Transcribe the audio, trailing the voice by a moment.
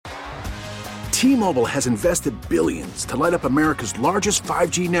T-Mobile has invested billions to light up America's largest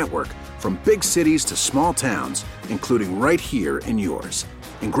 5G network, from big cities to small towns, including right here in yours.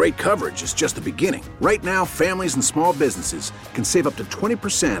 And great coverage is just the beginning. Right now, families and small businesses can save up to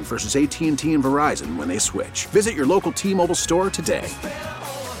 20% versus AT&T and Verizon when they switch. Visit your local T-Mobile store today.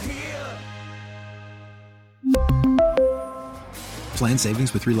 Plan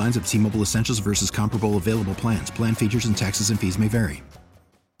savings with 3 lines of T-Mobile Essentials versus comparable available plans. Plan features and taxes and fees may vary.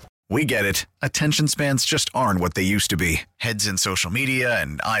 We get it. Attention spans just aren't what they used to be. Heads in social media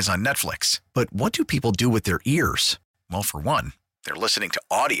and eyes on Netflix. But what do people do with their ears? Well, for one, they're listening to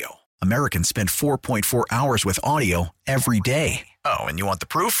audio. Americans spend 4.4 hours with audio every day. Oh, and you want the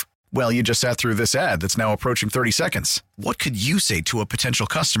proof? Well, you just sat through this ad that's now approaching 30 seconds. What could you say to a potential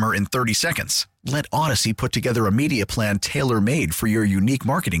customer in 30 seconds? Let Odyssey put together a media plan tailor-made for your unique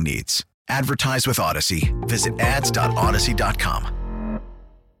marketing needs. Advertise with Odyssey. Visit ads.odyssey.com.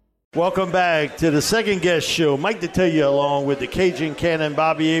 Welcome back to the Second Guest Show. Mike Detillier along with the Cajun Cannon,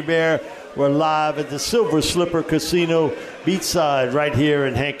 Bobby Hebert. We're live at the Silver Slipper Casino beachside right here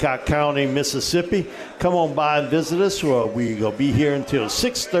in Hancock County, Mississippi. Come on by and visit us. We're going to be here until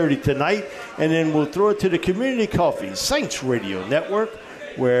 6:30 tonight, and then we'll throw it to the Community Coffee Saints Radio Network,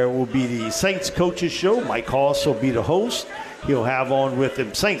 where it will be the Saints Coaches Show. Mike Hoss will be the host. He'll have on with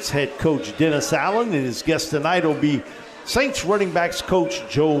him Saints head coach Dennis Allen, and his guest tonight will be Saints running backs coach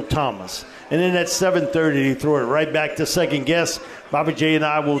Joel Thomas. And then at 7:30, they throw it right back to Second Guest. Bobby J and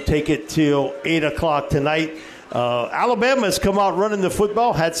I will take it till 8 o'clock tonight. Alabama has come out running the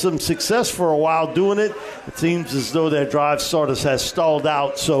football, had some success for a while doing it. It seems as though their drive starters has stalled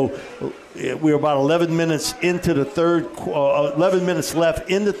out. So we're about 11 minutes into the 11 minutes left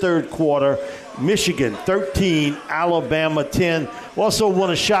in the third quarter. Michigan 13, Alabama 10. Also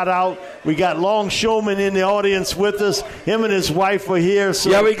want to shout out, we got Longshoreman in the audience with us. Him and his wife are here. So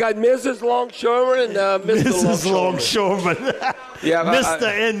yeah, we got Mrs. Longshoreman and Mrs. Longshoreman. Yeah, Mr.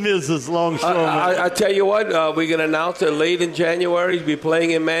 and Mrs. Longshoreman. I tell you what, we're going to announce it late in January. He'll be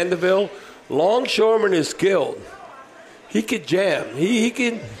playing in Mandeville. Longshoreman is skilled. He could jam. He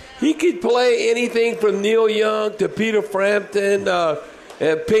could play anything from Neil Young to Peter Frampton,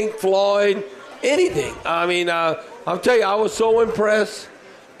 Pink Floyd, anything. I mean, I'll tell you, I was so impressed.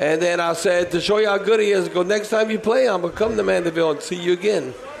 And then I said, to show you how good he is, go next time you play, I'm going to come to Mandeville and see you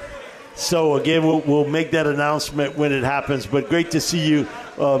again. So, again, we'll make that announcement when it happens. But great to see you,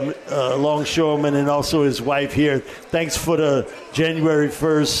 Longshoreman, and also his wife here. Thanks for the January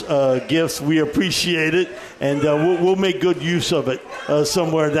 1st gifts. We appreciate it, and we'll make good use of it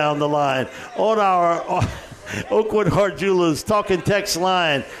somewhere down the line. On our Oakwood Heart Jewelers talking text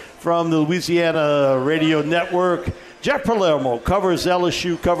line from the Louisiana Radio Network, Jeff Palermo covers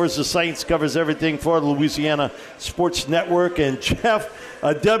LSU, covers the Saints, covers everything for the Louisiana Sports Network. And Jeff,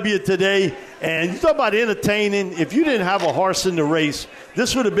 a W today. And you talk about entertaining. If you didn't have a horse in the race,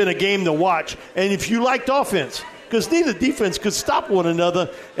 this would have been a game to watch. And if you liked offense, because neither defense could stop one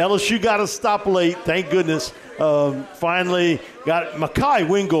another, LSU got a stop late, thank goodness. Finally got Mekhi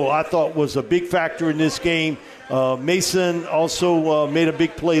Wingo, I thought, was a big factor in this game. Mason also made a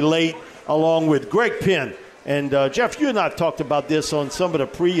big play late, along with Greg Penn. And, Jeff, you and I have talked about this on some of the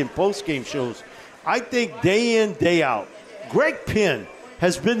pre- and post-game shows. I think day in, day out, Greg Penn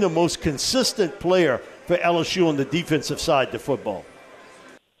has been the most consistent player for LSU on the defensive side of football.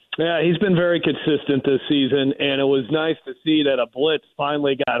 Yeah, he's been very consistent this season, and it was nice to see that a blitz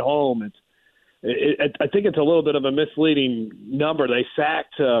finally got home. I think it's a little bit of a misleading number. They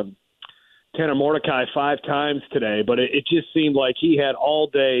sacked Tanner Mordecai 5 times today, but it just seemed like he had all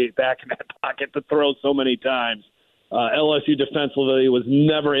day back in that pocket to throw so many times. LSU defensively was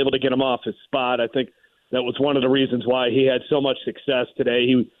never able to get him off his spot. I think that was one of the reasons why he had so much success today.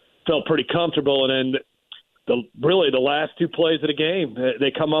 He felt pretty comfortable, and then the last 2 plays of the game,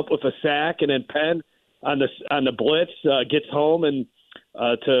 they come up with a sack, and then Penn on the blitz gets home and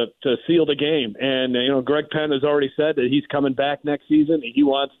to seal the game. And Greg Penn has already said that he's coming back next season. He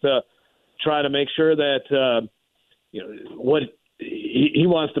wants to try to make sure that what he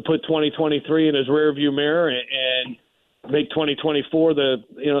wants to put 2023 in his rearview mirror and make 2024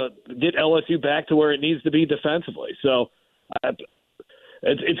 get LSU back to where it needs to be defensively. So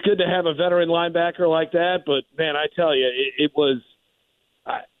it's good to have a veteran linebacker like that, but man, I tell you,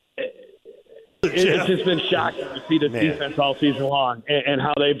 it's just been shocking to see the defense all season long and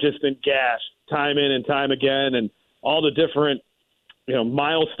how they've just been gashed time in and time again, and all the different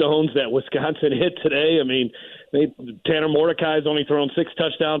milestones that Wisconsin hit today. I mean, Tanner Mordecai's only thrown 6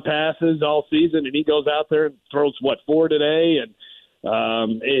 touchdown passes all season, and he goes out there and throws 4 today, and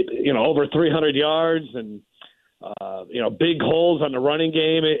over 300 yards. And big holes on the running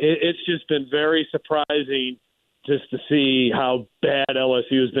game. It's just been very surprising just to see how bad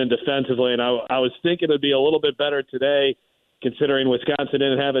LSU has been defensively. And I was thinking it would be a little bit better today, considering Wisconsin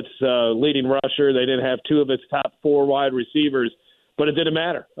didn't have its leading rusher. They didn't have two of its top four wide receivers. But it didn't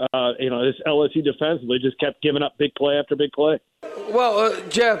matter. This LSU defensively just kept giving up big play after big play. Well,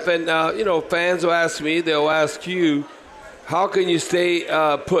 Jeff, and, fans will ask me, they'll ask you, how can you stay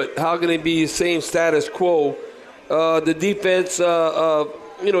put? How can it be same status quo? The defense, we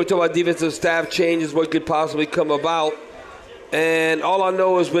talk about defensive staff changes, what could possibly come about. And all I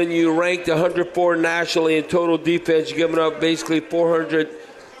know is when you ranked 104 nationally in total defense, you're giving up basically 400,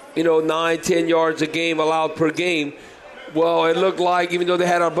 9-10 yards a game allowed per game. Well, it looked like, even though they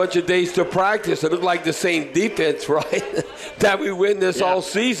had a bunch of days to practice, it looked like the same defense, right, that we witnessed all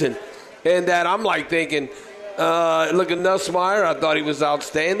season. And that I'm like thinking, look at Nussmeier. I thought he was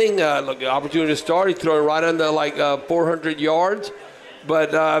outstanding. Look, opportunity to start. He's throwing right under 400 yards.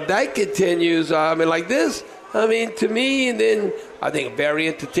 But that continues, like this. To me, and then I think a very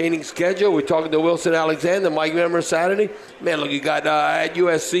entertaining schedule. We're talking to Wilson Alexander. Mike, remember Saturday? Man, look, you got at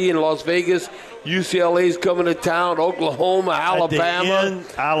USC in Las Vegas. UCLA's coming to town, Oklahoma, Alabama.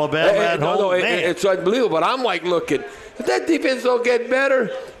 Alabama at home. It's unbelievable. But I'm like looking, if that defense don't get better,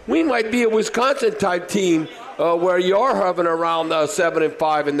 we might be a Wisconsin-type team where you are hovering around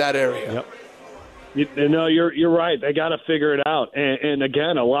 7-5 in that area. Yep. You're right. They got to figure it out. And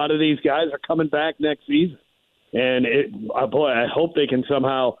again, a lot of these guys are coming back next season. And, I hope they can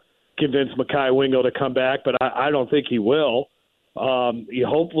somehow convince Mekhi Wingo to come back, but I don't think he will.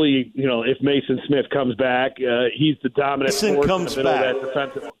 Hopefully, if Mason Smith comes back, he's the dominant force in the middle of that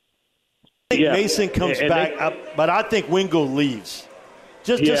defensive. I think Mason comes back, but I think Wingo leaves.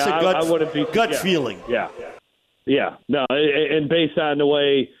 Just a gut feeling. Yeah. No, and based on the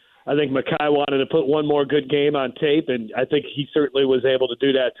way I think Mekhi wanted to put one more good game on tape, and I think he certainly was able to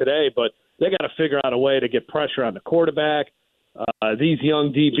do that today, but they got to figure out a way to get pressure on the quarterback. These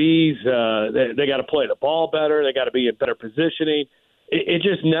young DBs, they got to play the ball better. They got to be in better positioning. It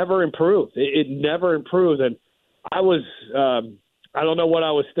just never improved. It never improved. And I don't know what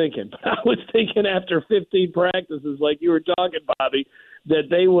I was thinking, but I was thinking after 15 practices, like you were talking, Bobby, that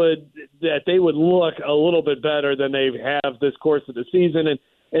they would look a little bit better than they have this course of the season.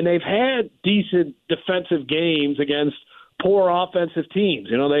 And they've had decent defensive games against poor offensive teams.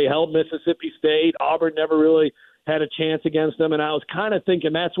 They held Mississippi State. Auburn never really had a chance against them, and I was kind of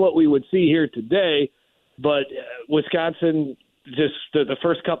thinking that's what we would see here today. But Wisconsin, just the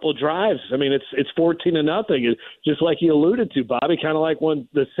first couple of drives, it's 14-0. Just like you alluded to, Bobby, kind of like when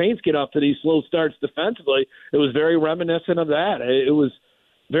the Saints get off to these slow starts defensively, it was very reminiscent of that. It was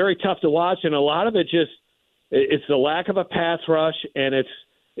very tough to watch, and a lot of it it's the lack of a pass rush, and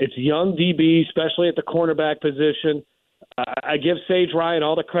it's young DB, especially at the cornerback position. I give Sage Ryan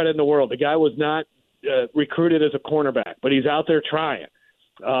all the credit in the world. The guy was not recruited as a cornerback, but he's out there trying.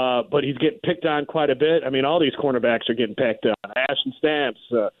 But he's getting picked on quite a bit. All these cornerbacks are getting picked on. Ashton Stamps,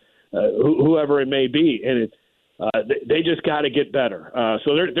 whoever it may be. And they just got to get better.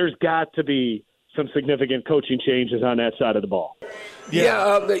 So there's got to be some significant coaching changes on that side of the ball.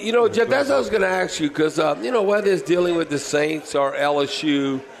 Yeah, Jeff, that's what I was going to ask you because, whether it's dealing with the Saints or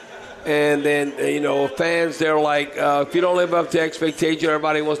LSU, and then, fans, they're like, if you don't live up to expectation,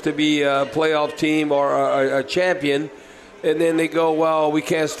 everybody wants to be a playoff team or a champion. And then they go, well, we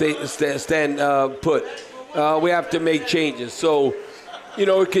can't stand put. We have to make changes. So,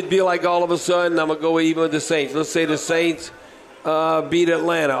 it could be like all of a sudden, I'm going to go even with the Saints. Let's say the Saints beat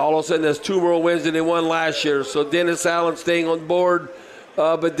Atlanta. All of a sudden, there's 2 more wins than they won last year. So Dennis Allen staying on board,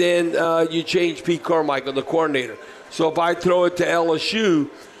 but then you change Pete Carmichael, the coordinator. So if I throw it to LSU,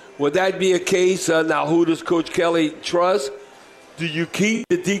 would that be a case? Now, who does Coach Kelly trust? Do you keep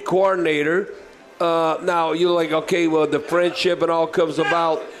the D coordinator? Now, you're like, okay, well, the friendship and all comes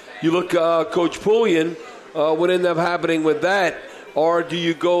about. You look, Coach Pullian, what ended up happening with that? Or do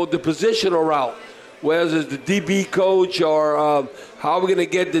you go the positional route? Whether it's the DB coach or how are we going to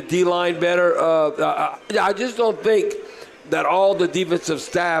get the D-line better? I just don't think that all the defensive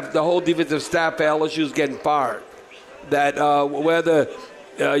staff, the whole defensive staff at LSU is getting fired. That whether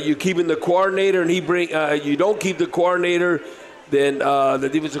you keeping the coordinator and you don't keep the coordinator, then the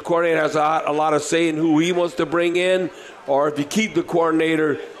defensive coordinator has a lot of say in who he wants to bring in. Or if you keep the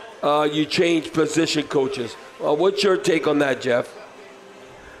coordinator, you change position coaches. What's your take on that, Jeff?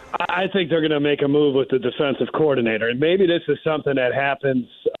 I think they're going to make a move with the defensive coordinator. And maybe this is something that happens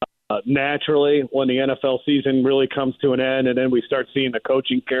naturally when the NFL season really comes to an end, and then we start seeing the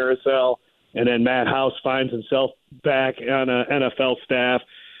coaching carousel, and then Matt House finds himself back on an NFL staff.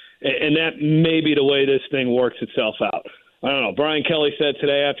 And that may be the way this thing works itself out. I don't know. Brian Kelly said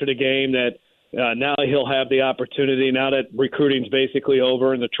today after the game that now he'll have the opportunity, now that recruiting's basically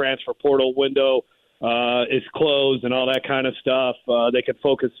over and the transfer portal window is closed and all that kind of stuff, they can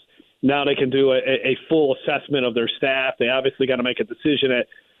focus. Now they can do a full assessment of their staff. They obviously got to make a decision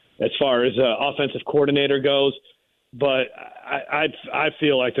as far as offensive coordinator goes. But I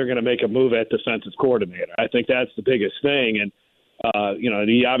feel like they're going to make a move at defensive coordinator. I think that's the biggest thing. And,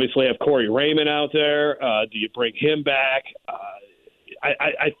 you obviously have Corey Raymond out there. Do you bring him back?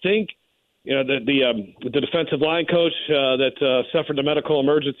 I think, the defensive line coach that suffered a medical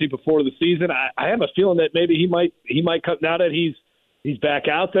emergency before the season, I have a feeling that maybe he might come now that he's back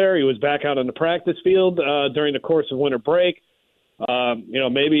out there. He was back out on the practice field during the course of winter break.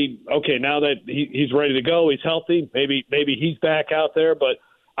 Maybe, okay, now that he's ready to go, he's healthy, maybe he's back out there. But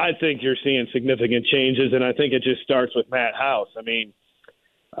I think you're seeing significant changes, and I think it just starts with Matt House. I mean,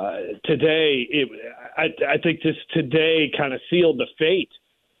 today, I think this today kind of sealed the fate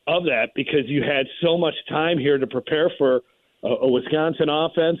of that because you had so much time here to prepare for a Wisconsin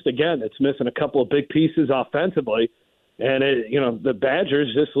offense. Again, it's missing a couple of big pieces offensively. And, the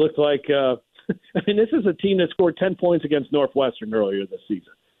Badgers just looked like this is a team that scored 10 points against Northwestern earlier this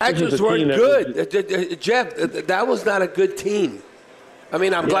season. Badgers weren't good. Jeff, that was not a good team. I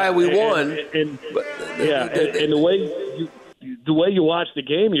mean, I'm glad we won. And the way you watch the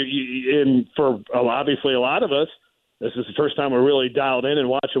game, and for obviously a lot of us, this is the first time we're really dialed in and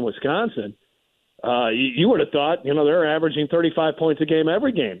watching Wisconsin. You would have thought, they're averaging 35 points a game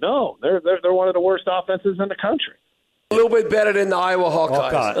every game. No, they're one of the worst offenses in the country. A little bit better than the Iowa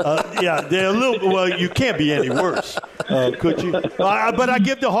Hawkeyes. They're a little. Well, you can't be any worse, could you? But I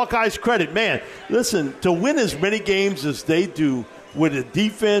give the Hawkeyes credit, man. Listen, to win as many games as they do with a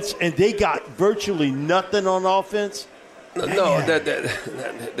defense, and they got virtually nothing on offense. No,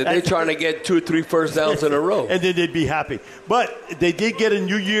 they're trying to get 2 or 3 first downs in a row, and then they'd be happy. But they did get a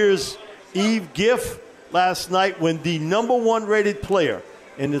New Year's Eve gift last night when the number 1 rated player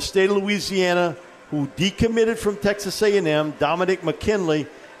in the state of Louisiana, who decommitted from Texas A&M, Dominic McKinley,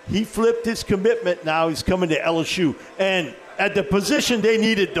 he flipped his commitment. Now he's coming to LSU. And at the position they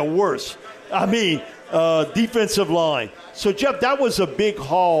needed the worst, defensive line. So, Jeff, that was a big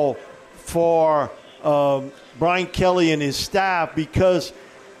haul for Brian Kelly and his staff because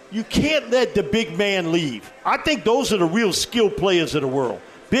you can't let the big man leave. I think those are the real skilled players of the world.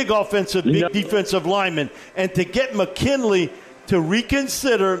 Big offensive, big defensive linemen. And to get McKinley to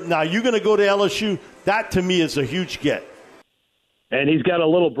reconsider, now you're going to go to LSU, that to me is a huge get. And he's got a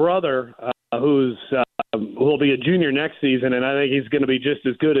little brother who will be a junior next season, and I think he's going to be just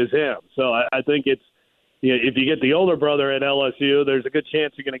as good as him. So I think it's, if you get the older brother at LSU, there's a good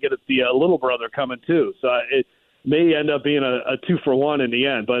chance you're going to get the little brother coming too. So it may end up being a 2-for-1 in the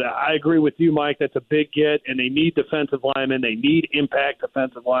end. But I agree with you, Mike. That's a big get, and they need defensive linemen. They need impact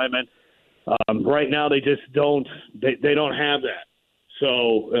defensive linemen. Right now, they just don't. They don't have that.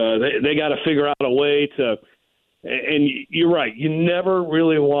 So they got to figure out a way to. And you're right. You never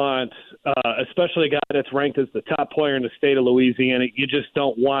really want, especially a guy that's ranked as the top player in the state of Louisiana. You just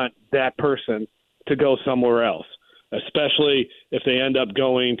don't want that person to go somewhere else, especially if they end up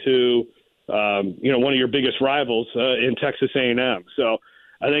going to, one of your biggest rivals in Texas A&M. So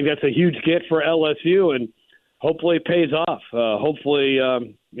I think that's a huge get for LSU, and hopefully it pays off. Hopefully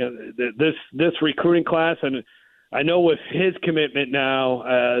this recruiting class, and I know with his commitment now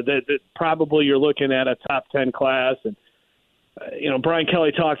that probably you're looking at a top 10 class. And, Brian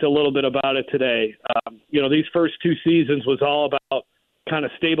Kelly talked a little bit about it today. These first 2 seasons was all about kind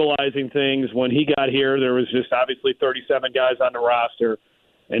of stabilizing things. When he got here, there was just obviously 37 guys on the roster.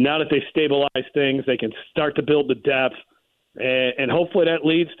 And now that they stabilize things, they can start to build the depth. And hopefully that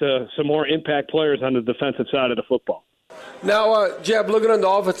leads to some more impact players on the defensive side of the football. Now, Jeff, looking on the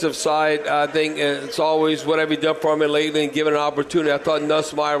offensive side, I think it's always what have you done for him lately and given an opportunity. I thought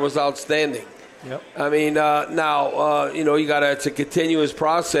Nussmeier was outstanding. Yep. I mean, you got it's a continuous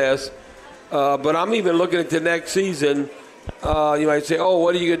process. But I'm even looking into next season. You might say,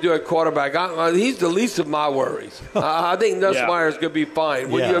 what are you going to do at quarterback? He's the least of my worries. I think Nussmeier is going to be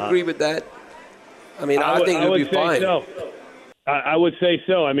fine. Would you agree with that? I mean, I think he'll be fine. So. I would say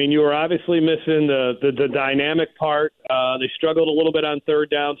so. I mean, you were obviously missing the dynamic part. They struggled a little bit on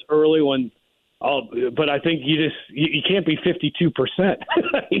third downs early but I think you can't be 52%.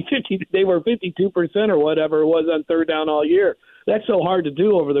 They were 52% or whatever it was on third down all year. That's so hard to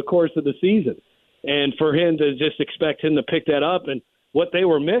do over the course of the season. And for him to just expect him to pick that up, and what they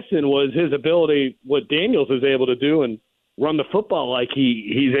were missing was his ability, what Daniels was able to do and run the football like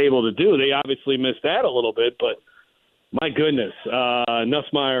he's able to do. They obviously missed that a little bit, but my goodness,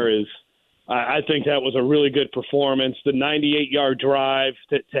 Nussmeier is. I think that was a really good performance. The 98-yard drive,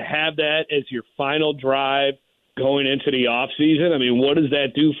 to have that as your final drive going into the offseason, I mean, what does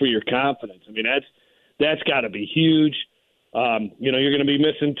that do for your confidence? I mean, that's got to be huge. You're going to be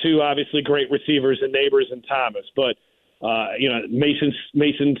missing two, obviously, great receivers and Neighbors and Thomas. But, Mason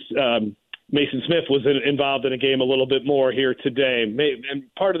Smith was involved in a game a little bit more here today. And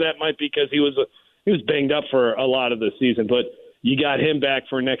part of that might be because he was banged up for a lot of the season. But you got him back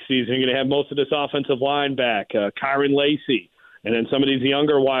for next season. You're going to have most of this offensive line back, Kyron Lacey, and then some of these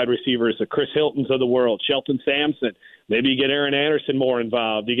younger wide receivers, the Chris Hiltons of the world, Shelton Sampson. Maybe you get Aaron Anderson more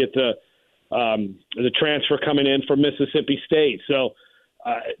involved. You get the transfer coming in from Mississippi State. So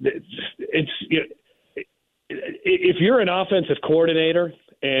if you're an offensive coordinator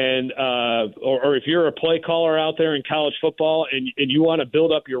and or if you're a play caller out there in college football and you want to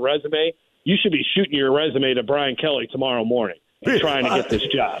build up your resume, you should be shooting your resume to Brian Kelly tomorrow morning and trying to get this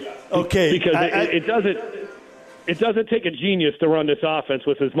job. Okay, because it doesn't take a genius to run this offense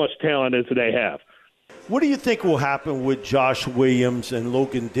with as much talent as they have. What do you think will happen with Josh Williams and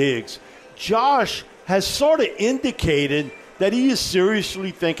Logan Diggs? Josh has sort of indicated that he is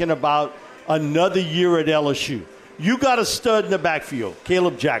seriously thinking about another year at LSU. You got a stud in the backfield,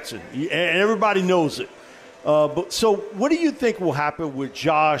 Kaleb Jackson, and everybody knows it. So what do you think will happen with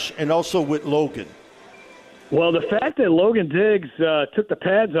Josh and also with Logan? Well, the fact that Logan Diggs took the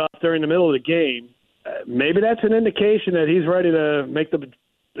pads off during the middle of the game, maybe that's an indication that he's ready to make the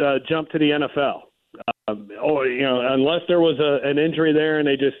jump to the NFL. Unless there was an injury there and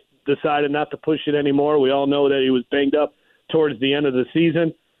they just decided not to push it anymore. We all know that he was banged up towards the end of the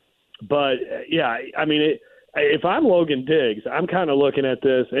season. But, if I'm Logan Diggs, I'm kind of looking at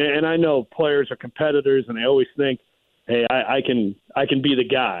this, and I know players are competitors and they always think, hey, I can be the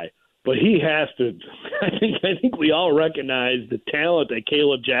guy. But he has to – I think we all recognize the talent that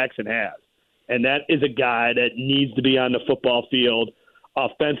Kaleb Jackson has, and that is a guy that needs to be on the football field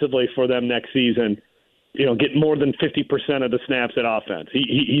offensively for them next season. Get more than 50% of the snaps at offense.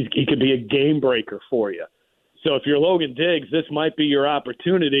 He could be a game breaker for you. So if you're Logan Diggs, this might be your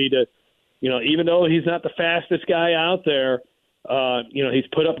opportunity to, even though he's not the fastest guy out there, he's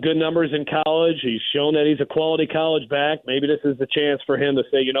put up good numbers in college. He's shown that he's a quality college back. Maybe this is the chance for him to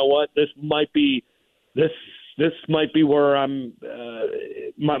say, you know what, this might be where I'm.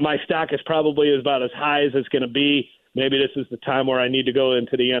 My stock is probably about as high as it's going to be. Maybe this is the time where I need to go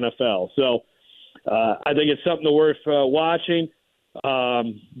into the NFL. So I think it's something worth watching.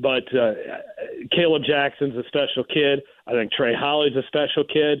 But Kaleb Jackson's a special kid. I think Trey Holly's a special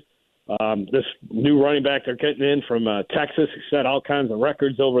kid. This new running back they're getting in from Texas, he set all kinds of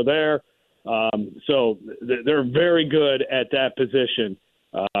records over there. So they're very good at that position.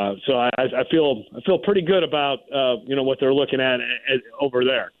 So I feel pretty good about what they're looking at over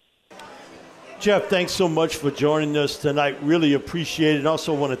there. Jeff, thanks so much for joining us tonight. Really appreciate it. And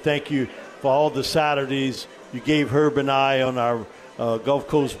also want to thank you for all the Saturdays you gave Herb and I on our Gulf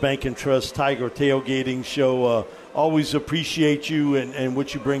Coast Bank and Trust Tiger Tailgating show. Always appreciate you and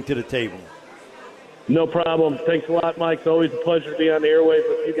what you bring to the table. No problem. Thanks a lot, Mike. It's always a pleasure to be on the airwaves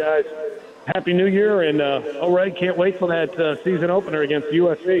with you guys. Happy New Year, and all right, can't wait for that season opener against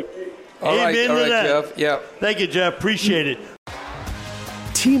USC. All right, Jeff. Yeah. Thank you, Jeff. Appreciate it.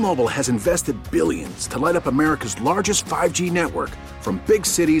 T-Mobile has invested billions to light up America's largest 5G network, from big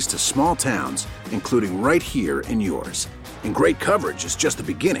cities to small towns, including right here in yours. And great coverage is just the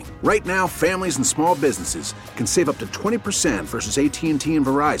beginning. Right now, families and small businesses can save up to 20% versus AT&T and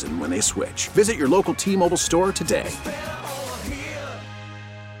Verizon when they switch. Visit your local T-Mobile store today.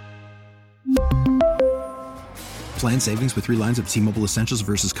 Plan savings with 3 lines of T-Mobile Essentials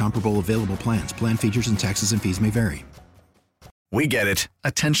versus comparable available plans. Plan features and taxes and fees may vary. We get it.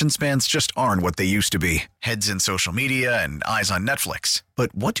 Attention spans just aren't what they used to be. Heads in social media and eyes on Netflix.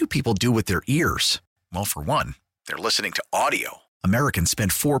 But what do people do with their ears? Well, for one, they're listening to audio. Americans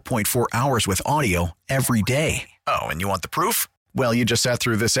spend 4.4 hours with audio every day. Oh, and you want the proof? Well, you just sat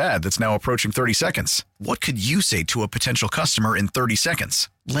through this ad that's now approaching 30 seconds. What could you say to a potential customer in 30 seconds?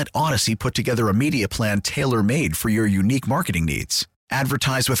 Let Odyssey put together a media plan tailor-made for your unique marketing needs.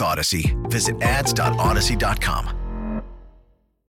 Advertise with Odyssey. Visit ads.odyssey.com.